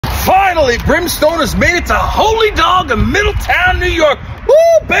Finally, Brimstone has made it to Holydog in Middletown, New York.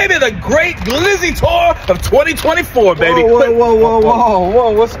 Woo, baby, the great Glizzy tour of 2024, baby.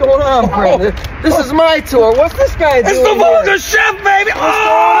 Whoa, what's going on, Brandon? This is my tour. What's this guy doing? It's the Vulgar Chef, baby. What's going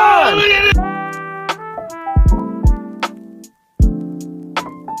on? Look at it.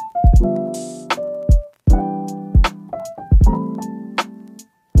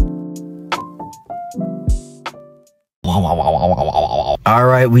 All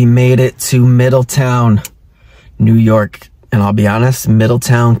right, we made it to Middletown, New York. And I'll be honest,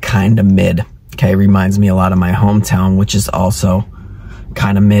 Middletown kind of mid. Okay, reminds me a lot of my hometown, which is also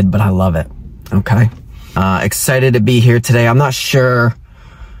kind of mid, but I love it. Okay, excited to be here today. I'm not sure,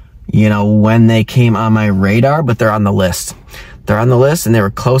 you know, when they came on my radar, but they're on the list. They're on the list, and they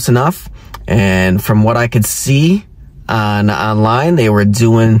were close enough. And from what I could see online, they were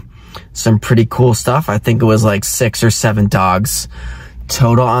doing some pretty cool stuff. I think it was like 6 or 7 dogs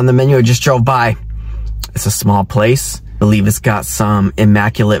total on the menu. I just drove by. It's a small place. I believe it's got some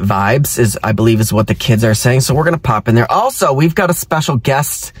immaculate vibes, I believe is what the kids are saying. So we're going to pop in there. Also, we've got a special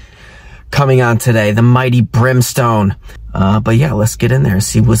guest coming on today, the mighty Brimstone. But yeah, let's get in there and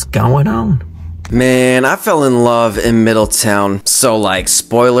see what's going on. Man, I fell in love in Middletown. So, like,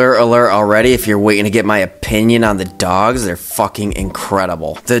 spoiler alert already, if you're waiting to get my opinion on the dogs, they're fucking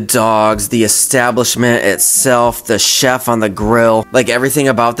incredible. The dogs, the establishment itself, the chef on the grill, like, everything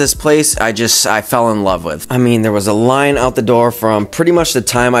about this place, I fell in love with. I mean, there was a line out the door from pretty much the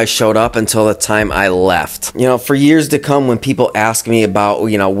time I showed up until the time I left. You know, for years to come, when people ask me about,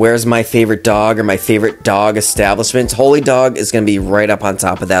 you know, where's my favorite dog or my favorite dog establishment, Holydog is gonna be right up on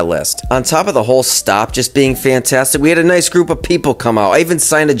top of that list. On top of the whole stop just being fantastic, we had a nice group of people come out. I even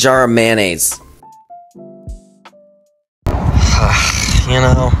signed a jar of mayonnaise. You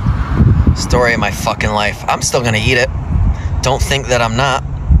know, story of my fucking life. I'm still gonna eat it. Don't think that I'm not.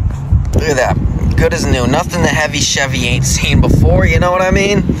 Look at that. Good as new. Nothing the heavy Chevy ain't seen before, you know what I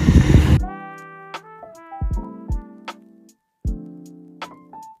mean?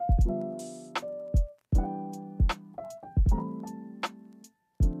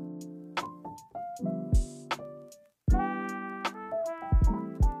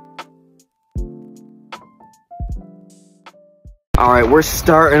 All right, we're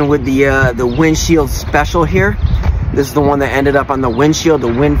starting with the windshield special here. This is the one that ended up on the windshield.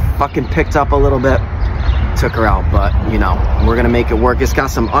 The wind fucking picked up a little bit, took her out, but you know, we're gonna make it work. It's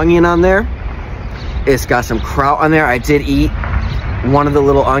got some onion on there. It's got some kraut on there. I did eat one of the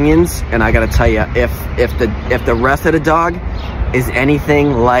little onions, and I gotta tell you, if the rest of the dog is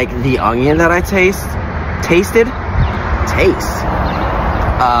anything like the onion that I tasted,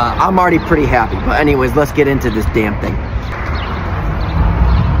 I'm already pretty happy. But anyways, let's get into this damn thing.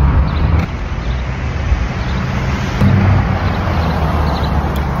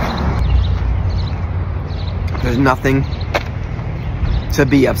 There's nothing to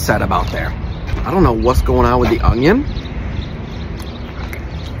be upset about there. I don't know what's going on with the onion.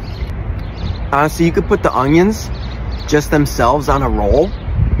 Honestly, you could put the onions just themselves on a roll.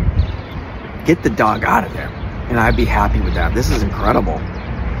 Get the dog out of there, and I'd be happy with that. This is incredible.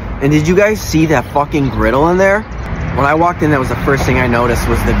 And did you guys see that fucking griddle in there? When I walked in, that was the first thing I noticed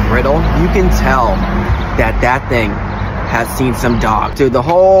was the griddle. You can tell that that thing has seen some dog. Dude, the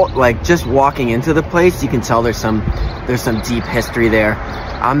whole, like, just walking into the place, you can tell there's some deep history there.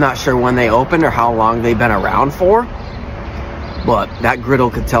 I'm not sure when they opened or how long they've been around for, but that griddle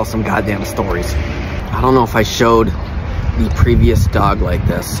could tell some goddamn stories. I don't know if I showed the previous dog like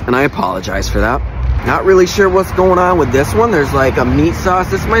this, and I apologize for that. Not really sure what's going on with this one. There's like a meat sauce.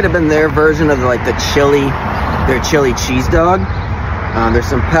 This might have been their version of like their chili cheese dog. There's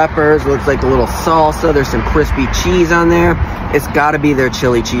some peppers, looks like a little salsa. There's some crispy cheese on there. It's got to be their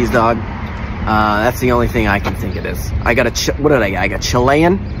chili cheese dog. That's the only thing I can think it is. I got what did I get? I got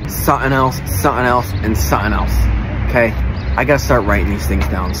Chilean, something else, and something else. Okay? I got to start writing these things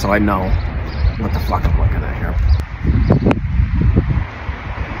down so I know what the fuck I'm looking at here.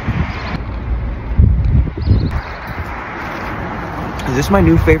 Is this my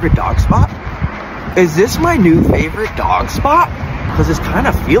new favorite dog spot? Is this my new favorite dog spot? Because it's kind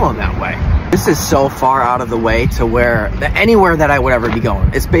of feeling that way. This is so far out of the way to where anywhere that I would ever be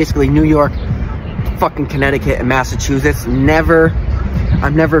going. It's basically New York, fucking Connecticut, and Massachusetts. I'm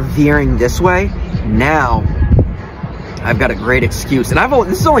never veering this way. Now I've got a great excuse, and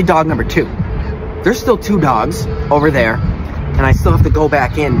this is only dog number 2. There's still 2 dogs over there, and I still have to go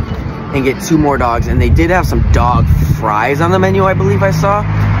back in and get 2 more dogs. And they did have some dog fries on the menu, I believe I saw.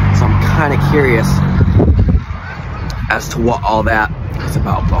 So I'm kind of curious as to what all that is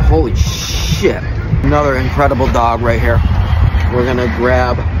about. But holy shit, another incredible dog right here. We're gonna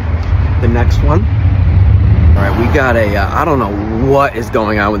grab the next one. All right, we got a, I don't know what is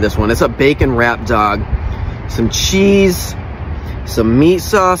going on with this one. It's a bacon wrap dog. Some cheese, some meat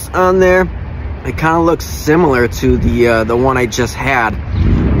sauce on there. It kind of looks similar to the one I just had,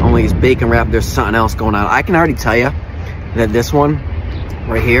 only it's bacon wrap. There's something else going on. I can already tell you that this one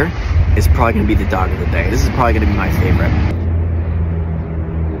right here is probably gonna be the dog of the day. This is probably gonna be my favorite.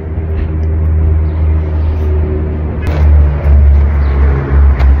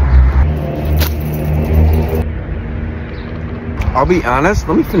 I'll be honest,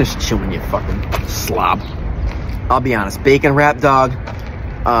 let me finish chewing, you fucking slob. I'll be honest, bacon wrap dog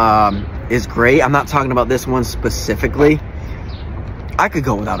is great. I'm not talking about this one specifically. I could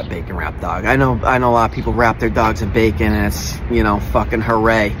go without a bacon wrap dog. I know a lot of people wrap their dogs in bacon and it's, you know, fucking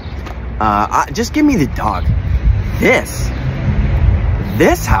hooray. Just give me the dog. This,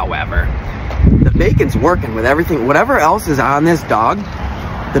 however, the bacon's working with everything. Whatever else is on this dog,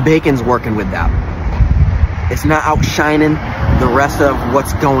 the bacon's working with that. It's not outshining the rest of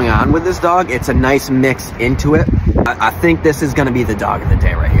what's going on with this dog. It's a nice mix into it. I think this is gonna be the dog of the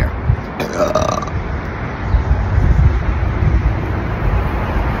day right here.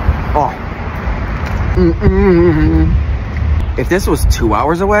 Oh. If this was 2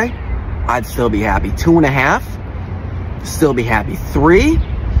 hours away, I'd still be happy. 2.5, still be happy. 3,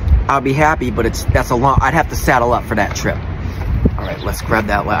 I'll be happy, but that's a long, I'd have to saddle up for that trip. All right, let's grab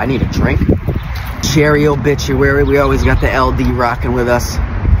that. I need a drink. Cherry obituary. We always got the LD rocking with us.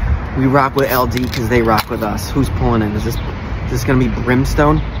 We rock with LD because they rock with us. Who's pulling in? Is this gonna be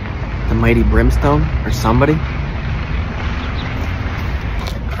Brimstone? The mighty Brimstone or somebody?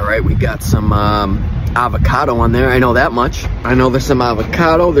 All right, we got some avocado on there. I know that much. I know there's some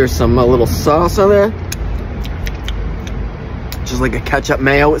avocado. There's some little sauce on there. Just like a ketchup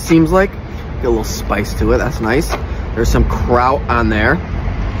mayo, it seems like. Get a little spice to it. That's nice. There's some kraut on there.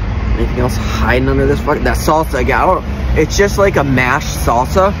 Anything else hiding under this fucking, that salsa again? I don't know. It's just like a mashed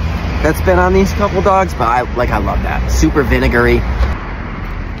salsa that's been on these couple dogs, but I love that. Super vinegary.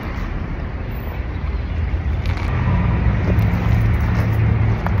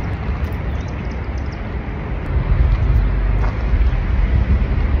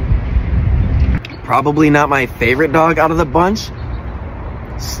 Probably not my favorite dog out of the bunch.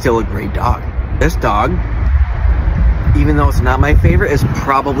 Still a great dog. This dog, even though it's not my favorite, is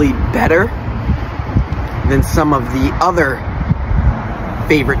probably better than some of the other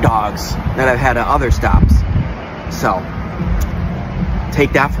favorite dogs that I've had at other stops. So,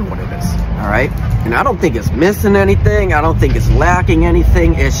 take that for what it is, all right? And I don't think it's missing anything. I don't think it's lacking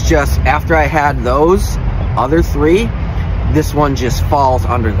anything. It's just, after I had those other 3, this one just falls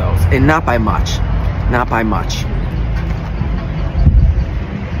under those. And not by much, not by much.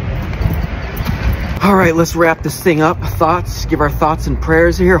 All right, let's wrap this thing up. Thoughts, give our thoughts and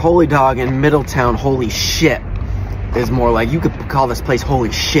prayers here. Holydog in Middletown, holy shit, is more like, you could call this place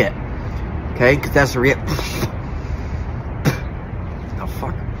holy shit, okay? Because that's the oh,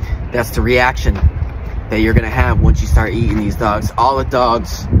 fuck. That's the reaction that you're gonna have once you start eating these dogs. All the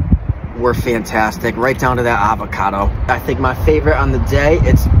dogs were fantastic, right down to that avocado. I think my favorite on the day,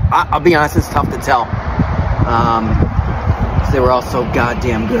 I'll be honest, it's tough to tell. They were all so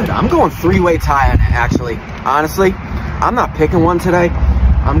goddamn good. I'm going 3-way tie on it, actually. Honestly, I'm not picking one today.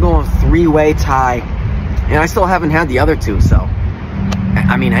 I'm going 3-way tie. And I still haven't had the other 2, so.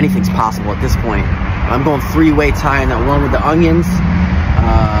 I mean, anything's possible at this point. I'm going 3-way tie on that one with the onions,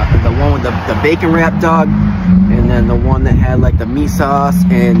 the one with the bacon wrap dog, and then the one that had like the meat sauce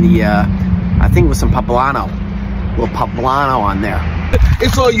and the, I think it was some poblano. A little poblano on there.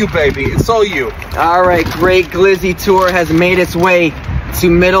 It's all you, baby. It's all you. All right, great Glizzy tour has made its way to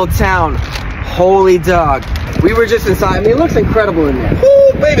Middletown. Holydog. We were just inside. I mean, it looks incredible in there.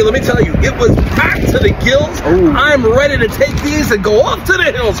 Ooh, baby, let me tell you, it was packed to the gills. Ooh. I'm ready to take these and go off to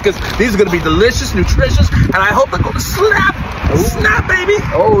the hills because these are going to be delicious, nutritious, and I hope they're going to slap. Ooh. Snap, baby.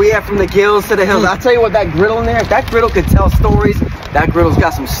 Oh, yeah, from the gills to the hills. I'll tell you what, that griddle in there, that griddle could tell stories. That griddle's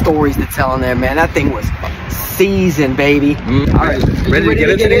got some stories to tell in there, man. That thing was seasoned, baby. All right. Ready to get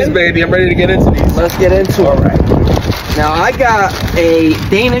into these, baby. I'm ready to get into these. Let's get into it. All right. Now, I got a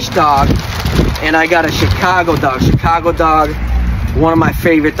Danish dog, and I got a Chicago dog. Chicago dog, one of my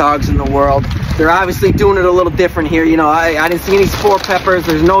favorite dogs in the world. They're obviously doing it a little different here. You know, I didn't see any spore peppers.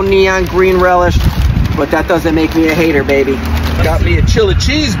 There's no neon green relish, but that doesn't make me a hater, baby. Got me a chili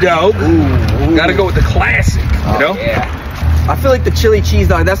cheese dog. Ooh. Gotta go with the classic, you know? Yeah. I feel like the chili cheese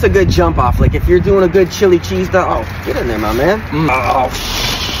dog, that's a good jump off. Like if you're doing a good chili cheese dog, oh, get in there, my man. Oh,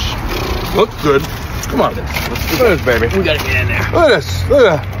 looks good. Come on. Look at this, baby. We gotta get in there. Look at this. Look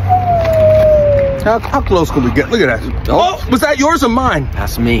at that. How close can we get? Look at that. Oh, was that yours or mine?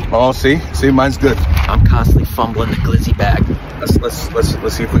 That's me. Oh, see, mine's good. I'm constantly fumbling the glizzy bag. Let's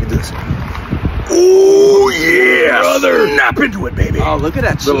see if we can do this. Oh yeah, brother! Snap into it, baby. Oh, look at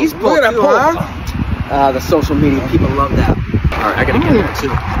that cheese pull, look at that too, pull. huh? The social media people love that. All right, I gotta get that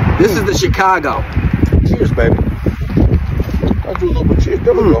too. This is the Chicago. Cheers, baby. I'll do a little bit of cheers.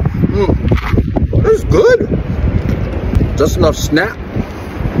 There we go. This is good. Just enough snap.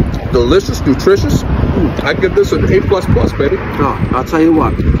 Delicious, nutritious. I give this an A++, baby. Oh, I'll tell you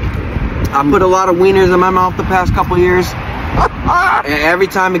what. I put a lot of wieners in my mouth the past couple years. And every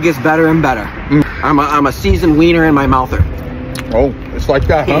time it gets better and better. I'm a seasoned wiener in my mouther. Oh, it's like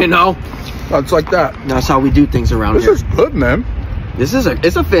that, huh? You know? It's like that. That's how we do things around here. This is good, man.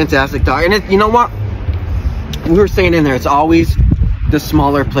 It's a fantastic dog. And you know what? We were saying in there, it's always the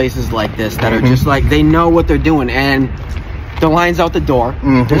smaller places like this that are just like, they know what they're doing. And the line's out the door.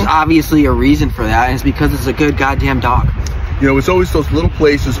 There's obviously a reason for that. And it's because it's a good goddamn dog. You know, it's always those little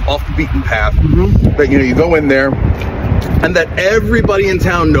places off the beaten path that, you know, you go in there and that everybody in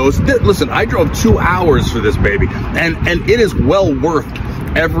town knows. Listen, I drove 2 hours for this baby, and it is well worth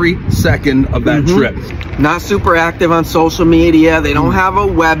every second of that trip. Not super active on social media. They don't have a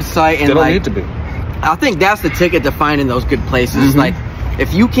website. And they don't need to be. I think that's the ticket to finding those good places. Like,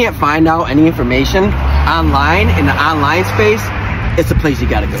 if you can't find out any information online, in the online space, it's a place you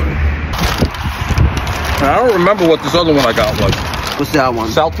gotta go to. I don't remember what this other one I got was. What's that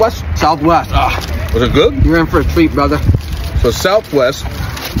one? Southwest? Southwest. Was it good? You're in for a treat, brother. So Southwest.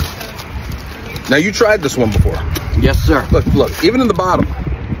 Now you tried this one before. Yes, sir. Look, even in the bottom,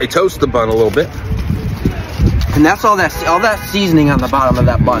 they toast the bun a little bit. And that's all that seasoning on the bottom of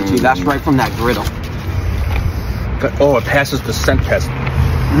that bun too. That's right from that griddle. Oh, it passes the scent test.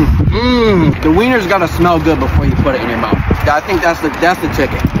 The wiener's gotta smell good before you put it in your mouth. I think that's the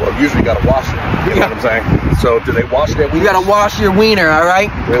ticket. Well, usually gotta wash it. You know what I'm saying? So do they wash their wieners? You gotta wash your wiener, all right?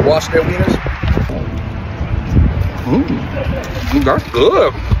 Do they wash their wieners? That's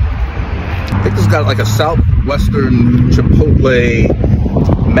good. I think this got like a southwestern chipotle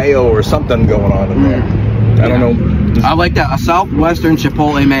mayo or something going on in there. I don't know. I like that, a southwestern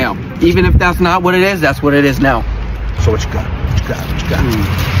chipotle mayo. Even if that's not what it is, that's what it is now. So what you got? What you got?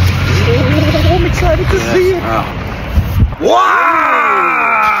 I'm excited to see it.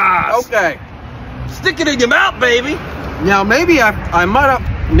 Wow! Okay. Stick it in your mouth, baby. Now maybe I might have,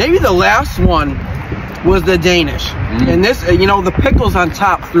 maybe the last one was the Danish. And this, you know, the pickles on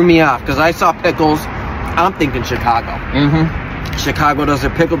top threw me off because I saw pickles. I'm thinking Chicago. Chicago does their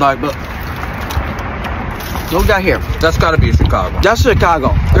pickle dog, but what we got here? That's got to be Chicago. That's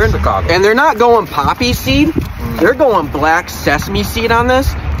Chicago. That's Chicago. And they're not going poppy seed. They're going black sesame seed on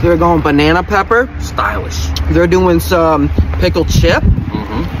this. They're going banana pepper. Stylish. They're doing some pickled chip.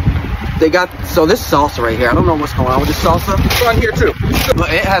 They got, so this salsa right here, I don't know what's going on with this salsa. It's on here too. But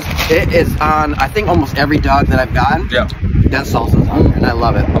it is on, I think, almost every dog that I've gotten. Yeah. That salsa's on there, and I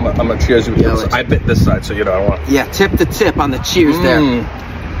love it. I'm gonna cheers you with this. I bit this side, so you know I want. Yeah, tip to tip on the cheers there.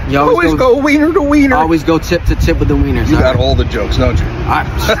 You always go wiener to wiener. Always go tip to tip with the wieners. You got all the jokes, don't you?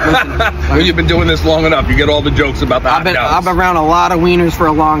 Well, you've been doing this long enough. You get all the jokes about the hot dogs. I've been around a lot of wieners for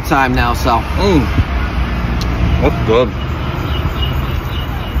a long time now, so. That's good.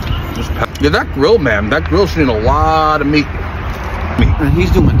 Yeah, that grill, man. That grill's seen a lot of meat. And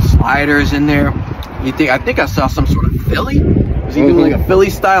he's doing sliders in there. I think I saw some sort of Philly. Is he doing like a Philly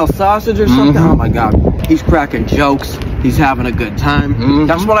style sausage or something? Oh my God. He's cracking jokes. He's having a good time.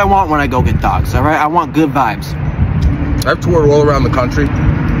 That's what I want when I go get dogs, all right? I want good vibes. I've toured all around the country.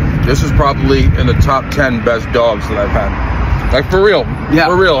 This is probably in the top 10 best dogs that I've had. Like, for real. Yeah.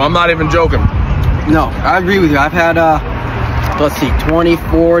 For real. I'm not even joking. No, I agree with you. I've had, let's see, 20,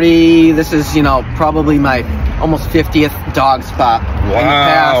 40. This is, you know, probably my almost 50th dog spot.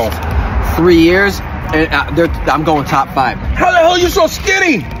 Wow. In the past 3 years. And I'm going top 5. How the hell are you so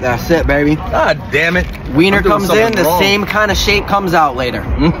skinny? That's it, baby. God damn it. Wiener comes in, the same kind of shape comes out later.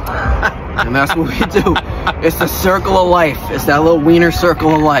 And that's what we do. It's the circle of life. It's that little wiener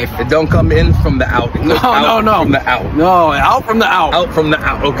circle of life. It don't come in from the out. It goes out from the out. No, out from the out. Out from the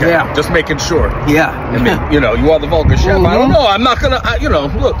out. Okay. Yeah. Just making sure. Yeah. I mean, you know, you are the vulgar chef. I don't know. I'm not going to, you know,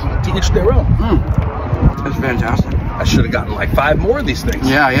 look, to each their own. That's fantastic. I should have gotten like 5 more of these things.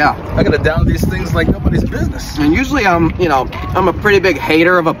 Yeah. I gotta down these things like nobody's business. And usually I'm a pretty big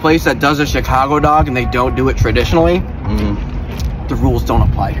hater of a place that does a Chicago dog and they don't do it traditionally. The rules don't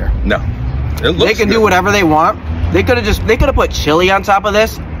apply here. No. They can do whatever they want. They could have put chili on top of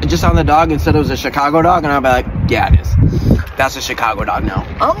this just on the dog and said it was a Chicago dog, and I'd be like, yeah, it is. That's a Chicago dog now.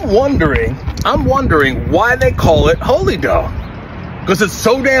 I'm wondering why they call it Holydog. Because it's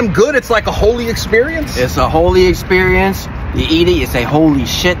so damn good, it's like a holy experience. It's a holy experience. You eat it, you say, holy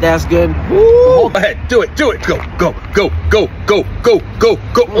shit, that's good. Woo. Go ahead, do it. Go, go, go, go, go, go, go, go,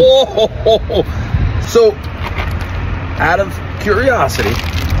 go. Oh. So, out of curiosity,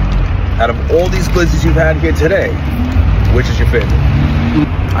 out of all these Glizzies you've had here today, which is your favorite?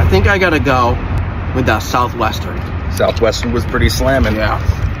 I think I gotta go with that Southwestern. Southwestern was pretty slamming. Yeah.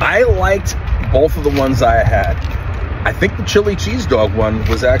 I liked both of the ones I had. I think the chili cheese dog one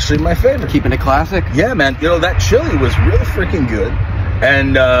was actually my favorite. Keeping it classic? Yeah, man. You know, that chili was really freaking good.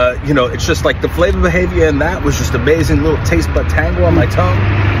 And, you know, it's just like the flavor behavior in that was just amazing. Little taste bud tangle on my tongue.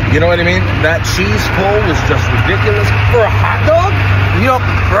 You know what I mean? That cheese pull was just ridiculous. For a hot dog?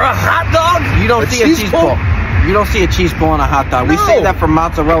 For a hot dog? You don't see a cheese pull. You don't see a cheese pull on a hot dog. No. We say that for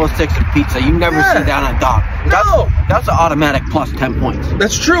mozzarella sticks and pizza. You never see that on a dog. That's an automatic plus 10 points.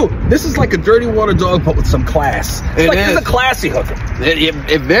 That's true. This is like a dirty water dog, but with some class. It's a classy hooker.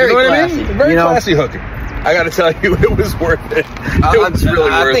 It very classy. Very classy hooker. I got to tell you, it was worth it. It was really worth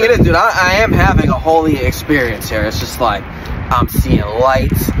it. I think it is, dude. I am having a holy experience here. It's just like, I'm seeing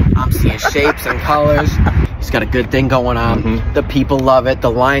lights. I'm seeing shapes and colors. He's got a good thing going on. Mm-hmm. The people love it. The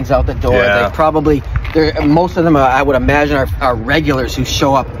lines out the door. Yeah. They probably, most of them, I would imagine, are regulars who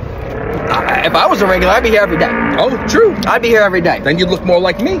show up. If I was a regular, I'd be here every day. Oh, true. I'd be here every day. Then you'd look more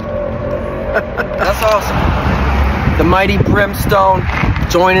like me. That's awesome. The mighty Brimstone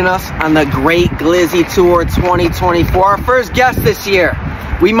joining us on the Great Glizzy Tour 2024. Our first guest this year.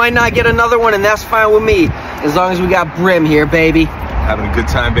 We might not get another one, and that's fine with me, as long as we got Brim here, baby. Having a good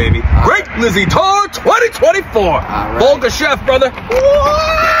time, baby. Great Glizzy Tour 2024. All right. Volga Chef, brother.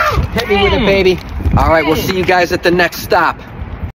 Hit me with it, baby. All right, we'll see you guys at the next stop.